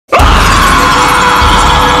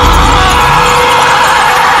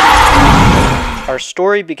Our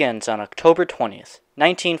story begins on October 20th,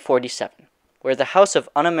 1947, where the House of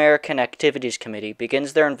Un-American Activities Committee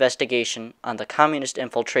begins their investigation on the communist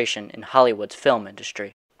infiltration in Hollywood's film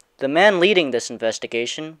industry. The man leading this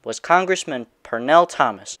investigation was Congressman Pernell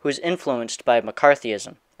Thomas, who was influenced by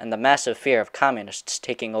McCarthyism and the massive fear of communists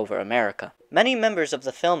taking over America. Many members of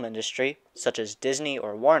the film industry, such as Disney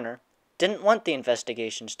or Warner, didn't want the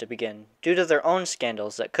investigations to begin due to their own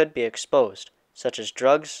scandals that could be exposed, such as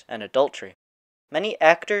drugs and adultery. Many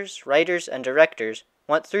actors, writers, and directors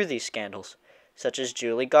went through these scandals, such as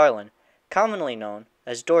Julie Garland, commonly known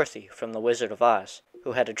as Dorothy from The Wizard of Oz,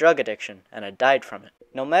 who had a drug addiction and had died from it.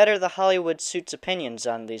 No matter the Hollywood suit's opinions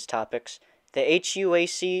on these topics, the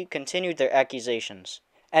HUAC continued their accusations.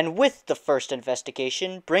 And with the first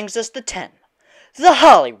investigation brings us the 10. The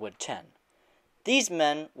Hollywood 10. These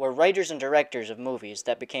men were writers and directors of movies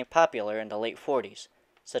that became popular in the late 40s,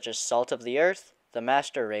 such as Salt of the Earth, The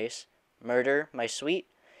Master Race, Murder, My Sweet,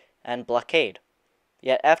 and Blockade.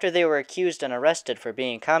 Yet after they were accused and arrested for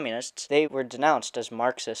being communists, they were denounced as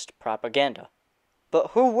Marxist propaganda.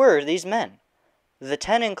 But who were these men? The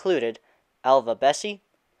 10 included Alva Bessie,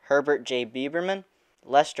 Herbert J. Bieberman,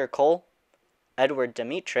 Lester Cole, Edward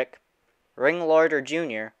Dmytryk, Ring Lardner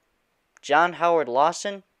Jr., John Howard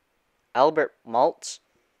Lawson, Albert Maltz,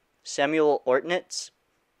 Samuel Ortnitz,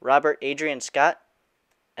 Robert Adrian Scott,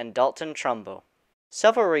 and Dalton Trumbo.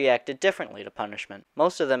 Several reacted differently to punishment.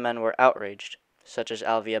 Most of the men were outraged, such as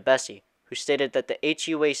Alvia Bessie, who stated that the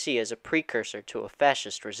HUAC is a precursor to a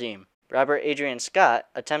fascist regime. Robert Adrian Scott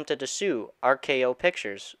attempted to sue RKO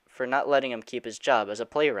Pictures for not letting him keep his job as a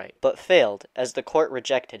playwright, but failed as the court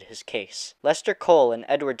rejected his case. Lester Cole and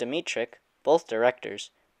Edward Dmytryk, both directors,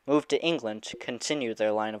 moved to England to continue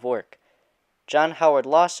their line of work. John Howard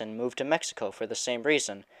Lawson moved to Mexico for the same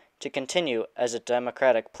reason, to continue as a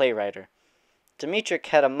Democratic playwright. Dmytryk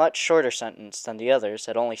had a much shorter sentence than the others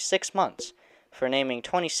at only 6 months for naming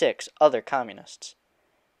 26 other communists.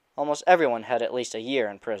 Almost everyone had at least a year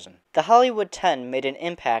in prison. The Hollywood 10 made an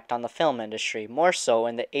impact on the film industry, more so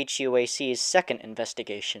in the HUAC's second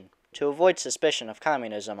investigation, to avoid suspicion of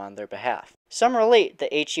communism on their behalf. Some relate the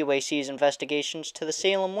HUAC's investigations to the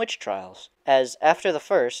Salem witch trials, as after the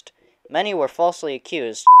first, many were falsely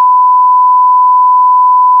accused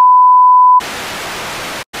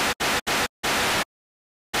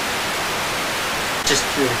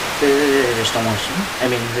just don't want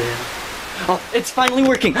to. Oh, it's finally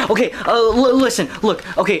working. Okay, listen, look.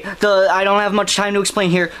 Okay, I don't have much time to explain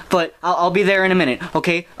here, but I'll be there in a minute.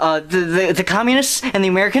 Okay, the communists and the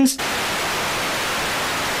Americans.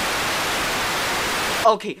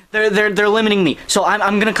 Okay, they're limiting me, so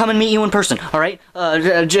I'm gonna come and meet you in person. All right,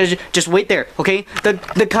 just wait there. Okay,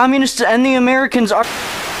 the communists and the Americans are.